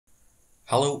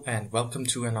Hello and welcome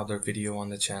to another video on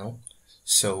the channel.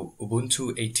 So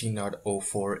Ubuntu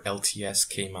 18.04 LTS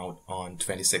came out on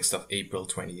 26th of April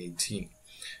 2018.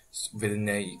 Within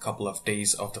a couple of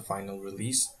days of the final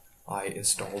release, I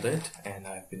installed it and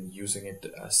I've been using it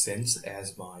since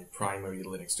as my primary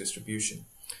Linux distribution.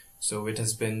 So it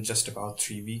has been just about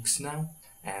 3 weeks now,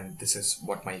 and this is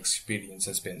what my experience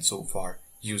has been so far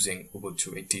using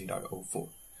Ubuntu 18.04.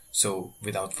 So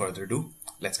without further ado,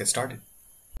 let's get started.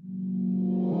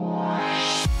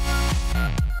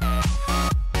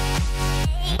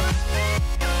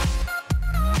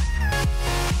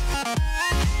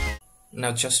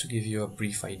 Now, just to give you a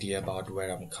brief idea about where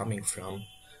I'm coming from,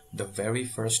 the very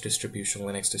first distribution,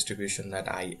 Linux distribution that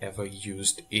I ever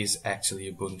used is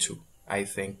actually Ubuntu. I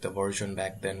think the version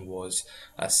back then was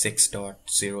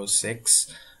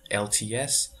 6.06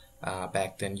 LTS.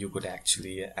 Back then you could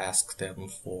actually ask them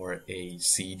for a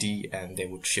CD and they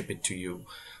would ship it to you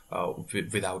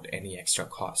without any extra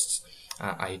costs.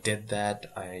 I did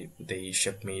that. They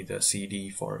shipped me the CD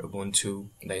for Ubuntu,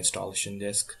 the installation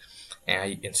disk.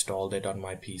 I installed it on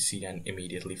my PC and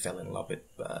immediately fell in love with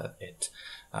it.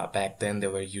 Back then they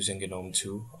were using GNOME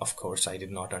 2. Of course, I did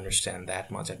not understand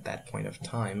that much at that point of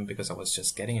time because I was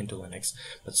just getting into Linux.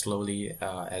 But slowly,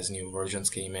 as new versions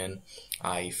came in,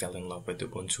 I fell in love with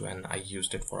Ubuntu and I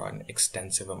used it for an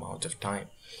extensive amount of time.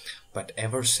 But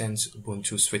ever since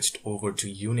Ubuntu switched over to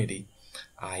Unity,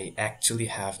 I actually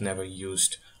have never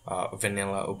used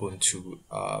vanilla Ubuntu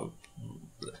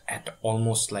at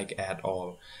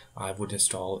all. I would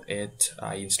install it.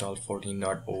 I installed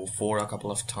 14.04 a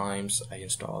couple of times. I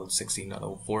installed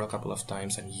 16.04 a couple of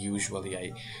times, and usually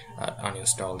I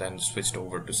uninstalled and switched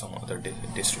over to some other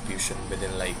distribution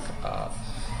within like a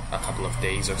couple of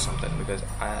days or something, because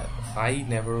I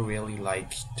never really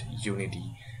liked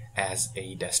Unity as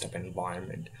a desktop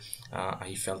environment.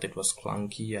 I felt it was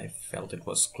clunky, I felt it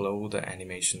was slow, the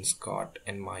animations got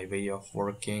in my way of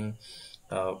working,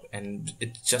 and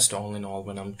it just all in all,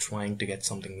 when I'm trying to get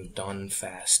something done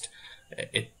fast,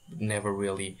 I never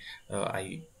really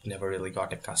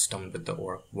got accustomed with the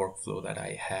workflow that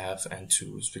I have and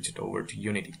to switch it over to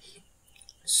Unity.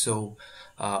 So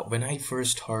when I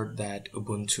first heard that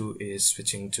Ubuntu is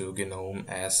switching to GNOME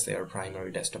as their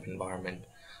primary desktop environment,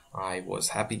 I was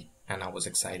happy and I was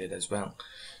excited as well.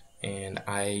 And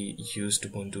I used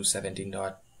Ubuntu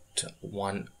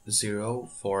 17.10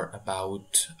 for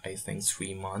about, I think,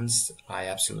 3 months. I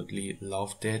absolutely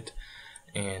loved it.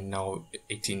 And now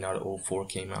 18.04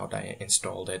 came out, I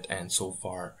installed it, and so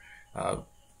far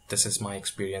this is my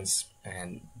experience.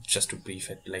 And just to brief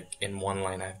it, like in one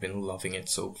line, I've been loving it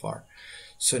so far.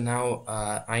 So now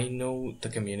I know the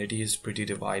community is pretty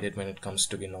divided when it comes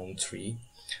to GNOME 3.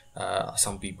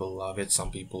 Some people love it,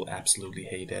 some people absolutely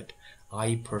hate it.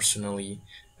 I personally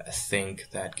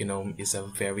think that GNOME is a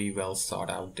very well thought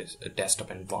out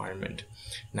desktop environment.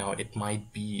 Now it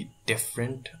might be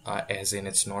different, as in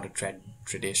it's not a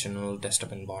traditional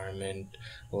desktop environment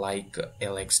like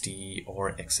LXD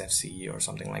or XFCE or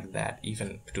something like that,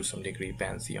 even to some degree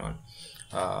Pantheon.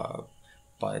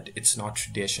 But it's not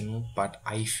traditional, but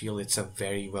I feel it's a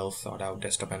very well thought out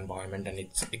desktop environment, and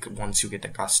once you get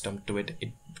accustomed to it,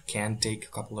 it can take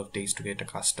a couple of days to get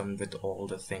accustomed with all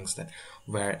the things that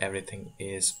where everything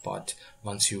is, but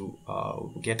once you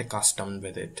get accustomed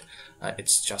with it,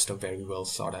 it's just a very well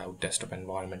thought out desktop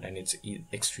environment, and it's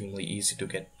extremely easy to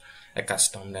get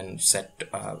accustomed and set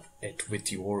it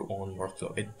with your own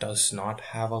workflow. It does not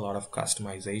have a lot of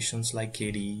customizations like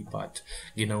KDE, but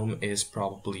GNOME is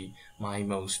probably my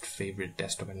most favorite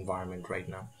desktop environment right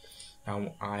now.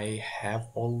 Now, I have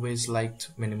always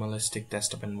liked minimalistic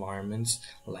desktop environments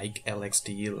like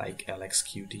LXD, like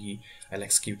LXQT.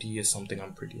 LXQT is something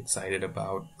I'm pretty excited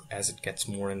about as it gets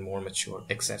more and more mature.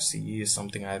 XFCE is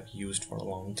something I've used for a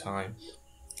long time.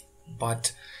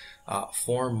 But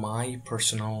for my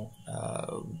personal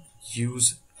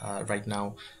use right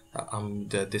now,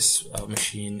 this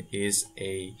machine is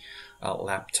a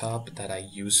laptop that I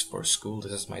use for school.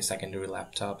 This is my secondary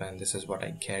laptop, and this is what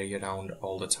I carry around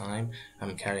all the time.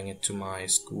 I'm carrying it to my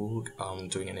school. I'm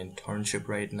doing an internship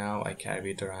right now. I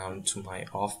carry it around to my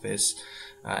office,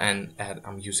 and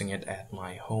I'm using it at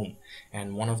my home.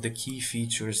 And one of the key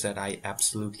features that I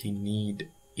absolutely need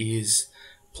is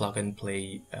plug and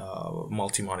play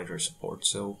multi-monitor support.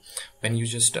 So when you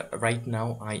just right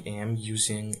now I am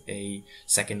using a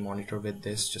second monitor with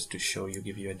this, just to show you,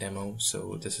 give you a demo.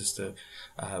 So this is the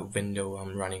window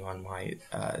I'm running on my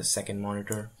second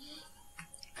monitor,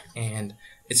 and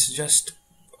it's just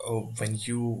when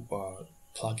you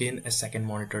plug in a second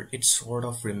monitor, it sort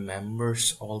of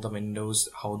remembers all the windows,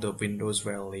 how the windows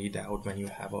were laid out when you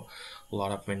have a a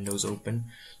lot of windows open,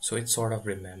 so it sort of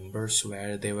remembers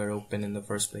where they were open in the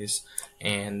first place.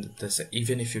 And this,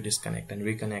 even if you disconnect and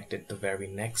reconnect it the very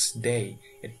next day,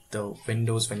 the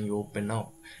windows, when you open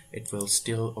up, it will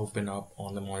still open up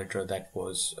on the monitor that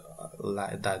was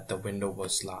that the window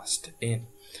was last in.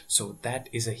 So that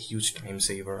is a huge time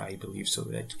saver, I believe, so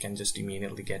that you can just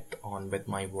immediately get on with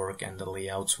my work, and the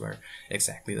layouts were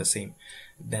exactly the same.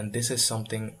 Then this is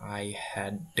something I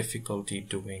had difficulty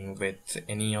doing with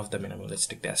any of the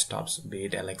minimalistic desktops, be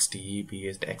it LXDE, be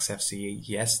it XFCE.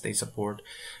 Yes, they support.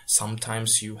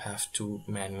 Sometimes you have to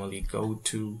manually go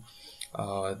to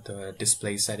the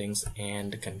display settings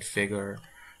and configure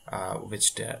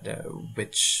which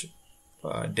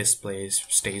displays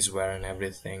stays where and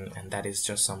everything, and that is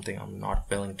just something I'm not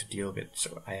willing to deal with.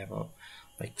 So I have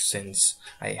since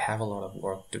I have a lot of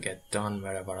work to get done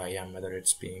wherever I am, whether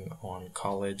it's being on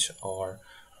college or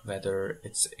whether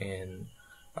it's in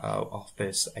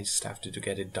office, I just have to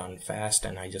get it done fast,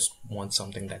 and I just want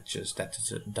something that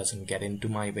doesn't get into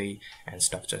my way and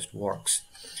stuff just works.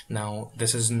 Now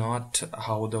this is not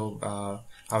how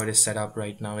it is set up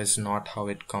right now, is not how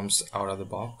it comes out of the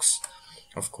box.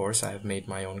 Of course, I have made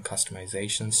my own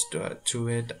customizations to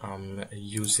it. I'm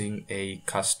using a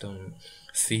custom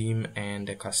theme and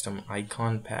a custom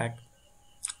icon pack.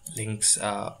 Links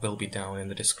will be down in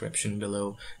the description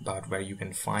below about where you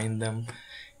can find them.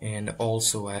 And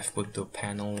also I've put the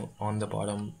panel on the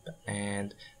bottom,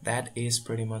 and that is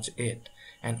pretty much it.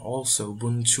 And also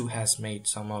Ubuntu has made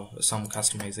some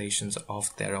customizations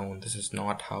of their own. This is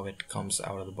not how it comes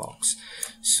out of the box.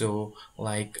 So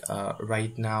like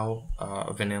right now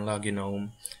vanilla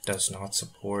GNOME does not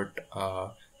support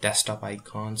desktop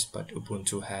icons, but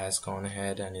Ubuntu has gone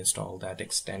ahead and installed that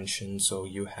extension, so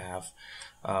you have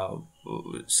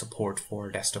support for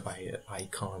desktop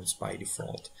icons by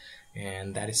default.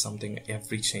 And that is something,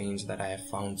 every change that I have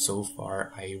found so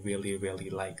far, I really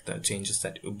like the changes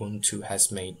that Ubuntu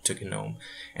has made to GNOME.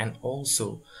 And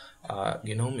also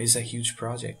GNOME is a huge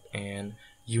project, and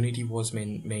Unity was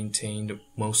maintained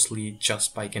mostly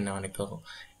just by Canonical,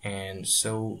 and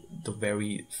so the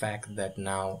very fact that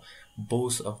now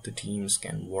both of the teams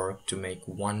can work to make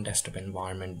one desktop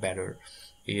environment better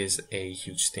is a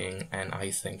huge thing, and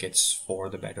I think it's for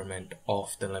the betterment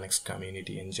of the Linux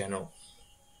community in general.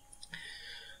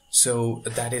 So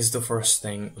that is the first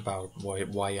thing about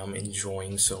why I'm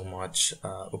enjoying so much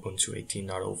Ubuntu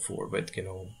 18.04 with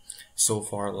GNOME. So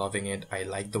far, loving it. I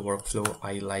like the workflow.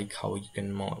 I like how you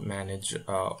can manage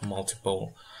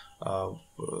multiple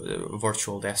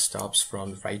virtual desktops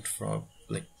from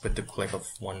with the click of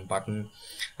one button.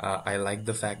 I like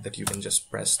the fact that you can just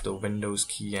press the Windows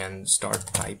key and start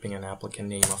typing an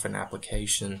name of an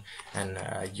application, and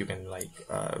you can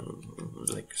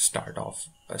start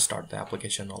the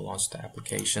application or launch the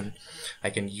application. I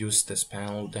can use this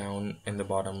panel down in the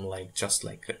bottom just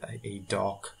like a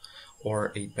dock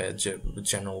or a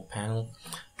general panel.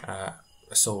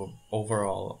 So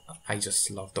overall, I just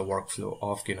love the workflow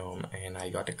of GNOME, and I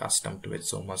got accustomed to it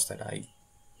so much that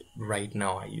right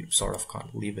now I sort of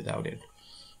can't live without it.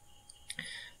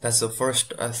 That's the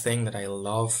first thing that I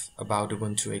love about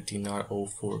Ubuntu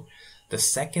 18.04. The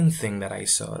second thing that I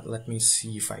saw, let me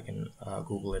see if I can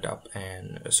Google it up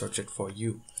and search it for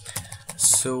you.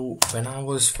 So when I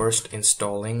was first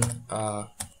installing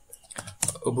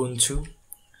Ubuntu,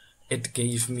 it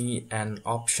gave me an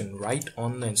option right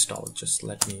on the install. Just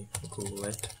let me Google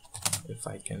it if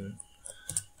I can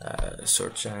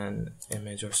search an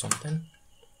image or something.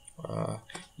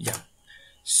 Yeah,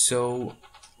 so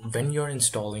when you're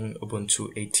installing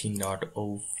Ubuntu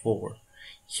 18.04,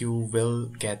 you will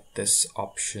get this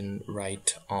option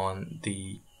right on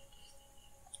the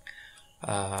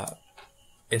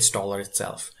installer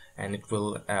itself, and it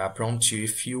will prompt you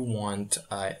if you want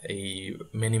a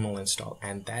minimal install,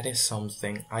 and that is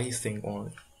something I think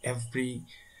on every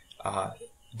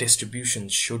distribution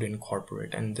should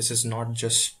incorporate. And this is not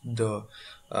just the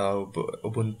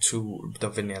Ubuntu, the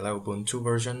vanilla Ubuntu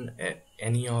version.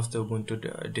 Any of the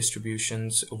Ubuntu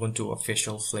distributions, Ubuntu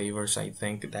official flavors, I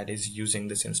think, that is using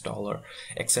this installer,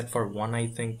 except for one. I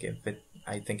think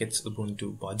it's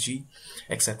Ubuntu Budgie.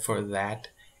 Except for that,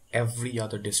 every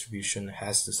other distribution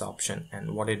has this option.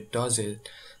 And what it does is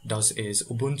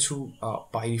Ubuntu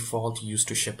by default used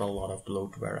to ship a lot of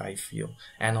bloatware, I feel,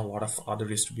 and a lot of other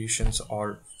distributions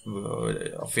or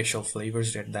official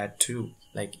flavors did that too.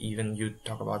 Like even you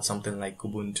talk about something like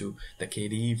Ubuntu, the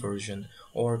KDE version,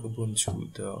 or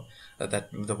Ubuntu,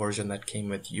 the version that came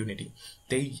with Unity.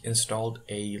 They installed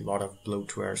a lot of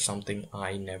bloatware, something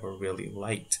I never really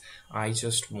liked. I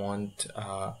just want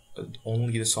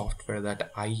only the software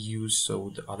that I use,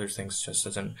 so the other things just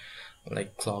doesn't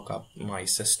like clog up my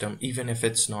system, even if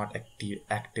it's not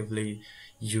actively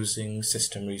using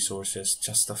system resources.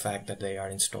 Just the fact that they are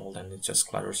installed and it just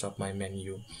clutters up my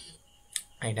menu,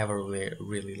 I never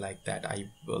really like that. I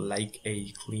like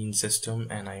a clean system,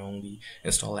 and I only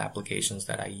install applications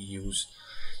that I use.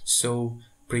 So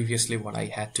previously what I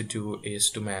had to do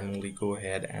is to manually go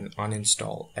ahead and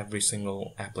uninstall every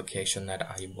single application that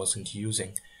I wasn't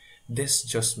using. This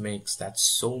just makes that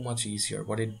so much easier.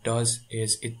 What it does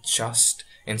is it just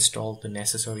installs the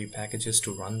necessary packages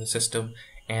to run the system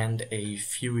and a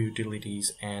few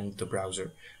utilities and the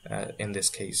browser, in this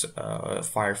case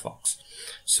Firefox.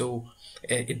 So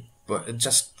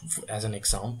just as an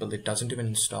example, it doesn't even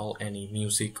install any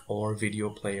music or video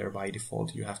player by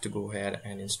default. You have to go ahead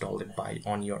and install it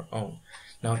on your own.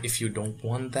 Now if you don't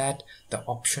want that, the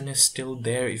option is still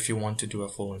there if you want to do a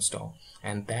full install,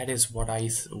 and that is what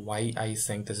why I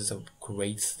think this is a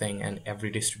great thing, and every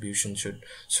distribution should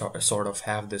sort of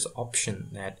have this option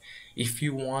that if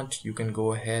you want, you can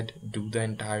go ahead, do the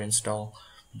entire install.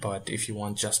 But if you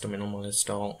want just a minimal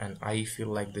install, and I feel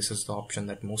like this is the option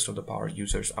that most of the power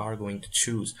users are going to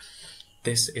choose,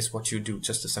 this is what you do.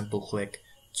 Just a simple click,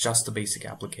 just the basic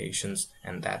applications,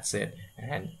 and that's it.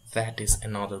 And that is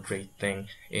another great thing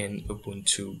in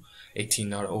Ubuntu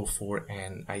 18.04,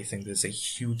 and I think this is a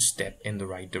huge step in the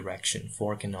right direction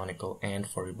for Canonical and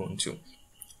for Ubuntu.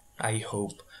 I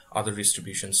hope other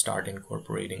distributions start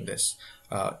incorporating this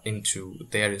into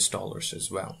their installers as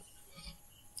well.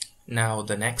 Now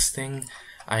the next thing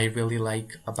I really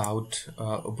like about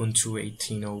Ubuntu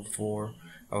 18.04,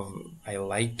 I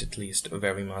liked at least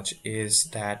very much, is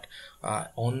that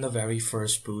on the very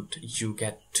first boot you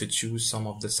get to choose some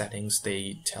of the settings.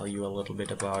 They tell you a little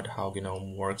bit about how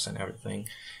GNOME works and everything,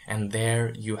 and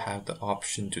there you have the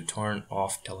option to turn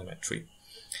off telemetry.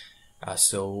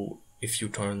 So if you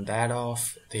turn that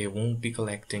off, they won't be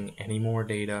collecting any more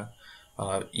data.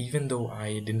 Even though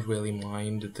I didn't really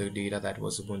mind the data that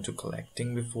was Ubuntu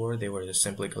collecting before, they were just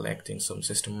simply collecting some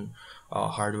system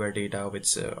hardware data,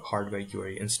 which hardware you are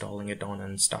installing it on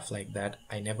and stuff like that.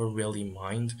 I never really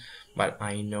mind, but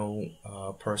I know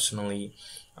personally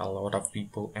a lot of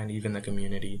people and even the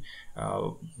community,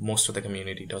 most of the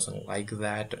community doesn't like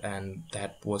that, and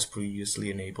that was previously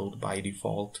enabled by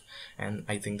default. And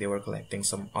I think they were collecting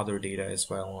some other data as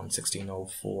well on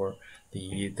 16.04.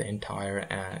 The entire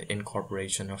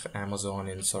incorporation of Amazon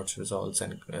in search results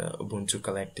and Ubuntu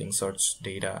collecting search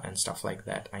data and stuff like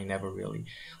that, I never really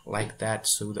liked that.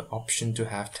 So the option to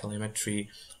have telemetry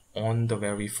on the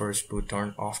very first boot,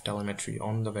 turn off telemetry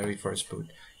on the very first boot,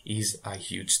 is a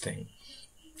huge thing.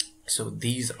 So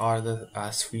these are the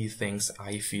three things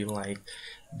I feel like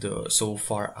so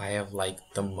far I have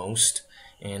liked the most,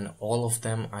 and all of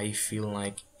them I feel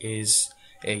like is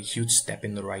a huge step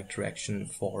in the right direction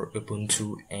for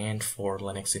Ubuntu and for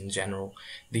Linux in general.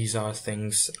 These are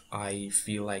things I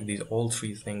feel like all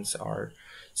three things are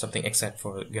something, except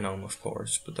for GNOME of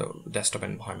course, but the desktop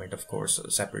environment of course,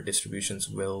 separate distributions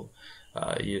will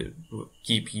you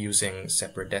keep using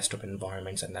separate desktop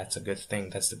environments, and that's a good thing.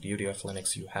 That's the beauty of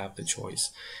Linux, you have the choice.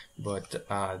 But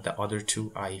the other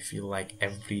two I feel like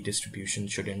every distribution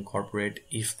should incorporate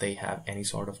if they have any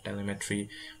sort of telemetry,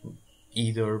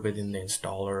 either within the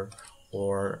installer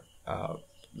or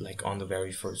like on the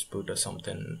very first boot or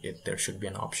something. There should be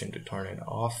an option to turn it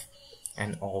off,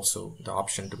 and also the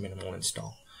option to minimal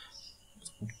install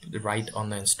right on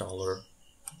the installer.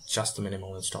 Just the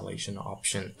minimal installation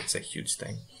option, it's a huge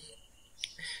thing.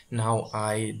 Now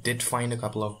I did find a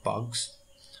couple of bugs,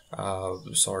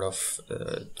 sort of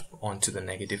onto the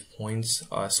negative points.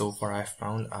 So far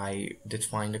I did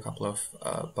find a couple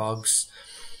of bugs.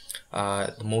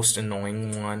 The most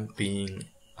annoying one being,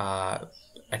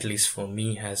 at least for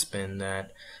me, has been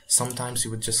that sometimes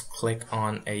you would just click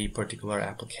on a particular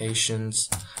applications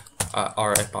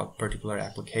or a particular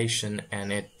application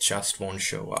and it just won't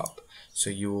show up. So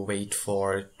you will wait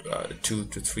for 2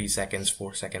 to 3 seconds,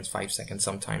 4 seconds, 5 seconds,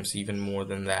 sometimes even more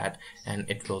than that, and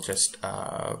it will just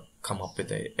come up with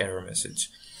an error message.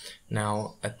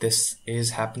 Now this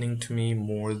is happening to me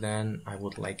more than I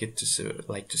would like to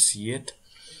see it.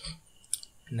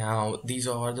 Now these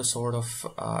are the sort of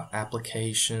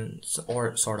applications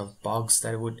or sort of bugs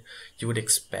that you would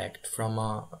expect from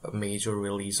a major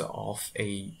release of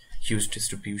a huge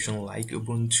distribution like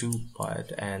Ubuntu,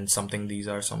 these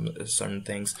are some certain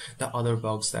things. The other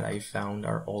bugs that I found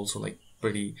are also like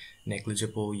pretty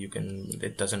negligible.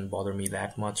 It doesn't bother me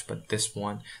that much, but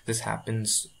this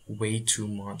happens way too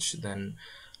much than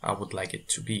I would like it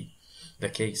to be the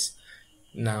case.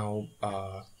 Now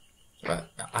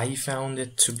I found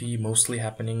it to be mostly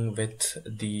happening with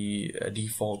the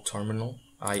default terminal.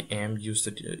 I am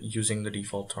using the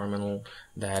default terminal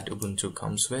that Ubuntu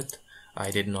comes with. I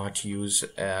did not use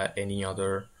any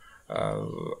other,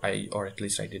 or at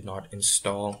least I did not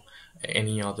install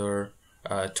any other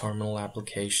terminal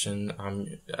application.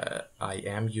 I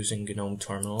am using GNOME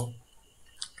Terminal.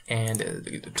 And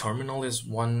the terminal is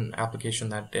one application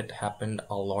that it happened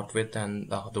a lot with, and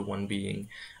the other one being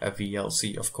a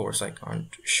VLC. Of course, I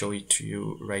can't show it to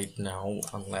you right now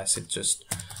unless it just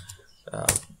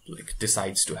like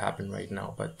decides to happen right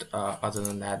now. But other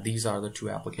than that, these are the two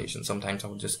applications. Sometimes I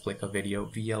will just click a video.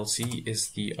 VLC is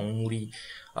the only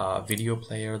video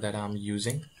player that I'm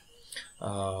using,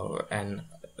 and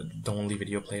the only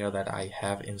video player that I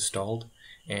have installed,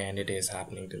 and it is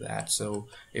happening to that. So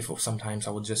if sometimes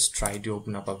I would just try to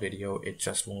open up a video, it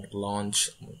just won't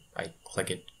launch. I click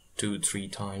it 2, 3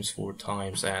 times, 4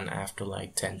 times, and after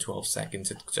like 10-12 seconds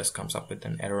it just comes up with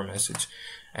an error message,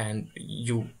 and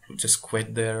you just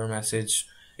quit the error message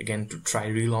again to try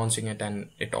relaunching it, and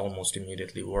it almost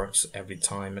immediately works every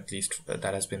time. At least that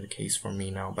has been the case for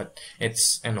me now, but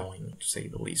it's annoying to say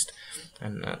the least.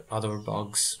 And other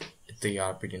bugs, they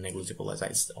are pretty negligible, as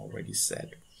I already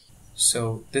said.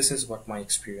 So this is what my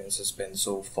experience has been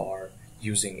so far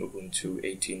using Ubuntu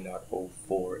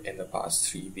 18.04 in the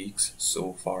past 3 weeks.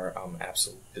 So far I'm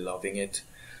absolutely loving it.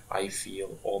 I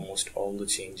feel almost all the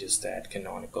changes that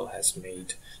Canonical has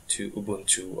made to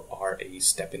Ubuntu are a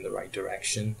step in the right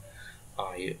direction.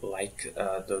 I like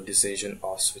the decision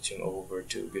of switching over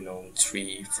to GNOME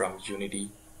 3 from Unity.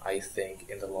 I think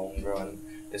in the long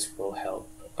run this will help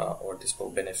or this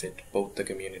will benefit both the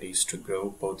communities to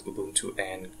grow, both Ubuntu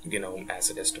and GNOME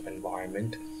as a desktop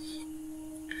environment.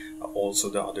 Also,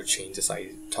 the other changes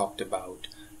I talked about,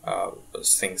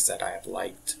 things that I have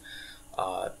liked.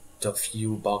 The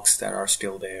few bugs that are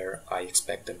still there, I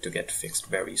expect them to get fixed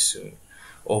very soon.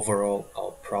 Overall,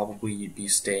 I'll probably be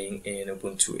staying in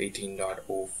Ubuntu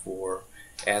 18.04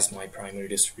 as my primary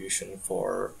distribution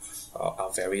for a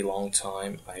very long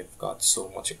time. I've got so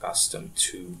much accustomed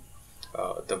to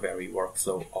the very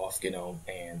workflow of GNOME,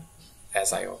 and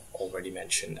as I already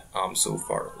mentioned, I'm so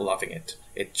far loving it.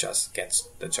 It just gets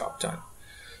the job done.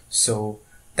 So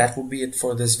that would be it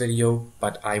for this video,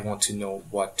 but I want to know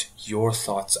what your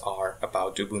thoughts are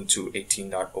about Ubuntu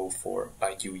 18.04.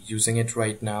 Are you using it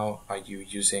right now? Are you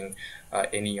using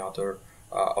any other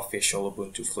official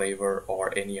Ubuntu flavor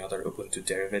or any other Ubuntu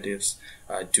derivatives?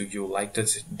 Do you like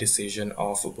the decision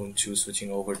of Ubuntu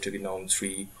switching over to GNOME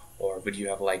 3? Or would you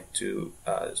have liked to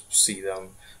see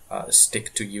them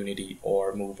stick to Unity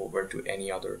or move over to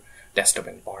any other desktop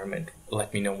environment?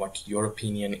 Let me know what your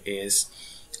opinion is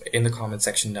in the comment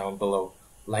section down below.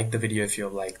 Like the video if you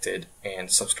have liked it,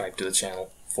 and subscribe to the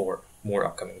channel for more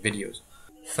upcoming videos.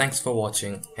 Thanks for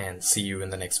watching, and see you in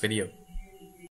the next video.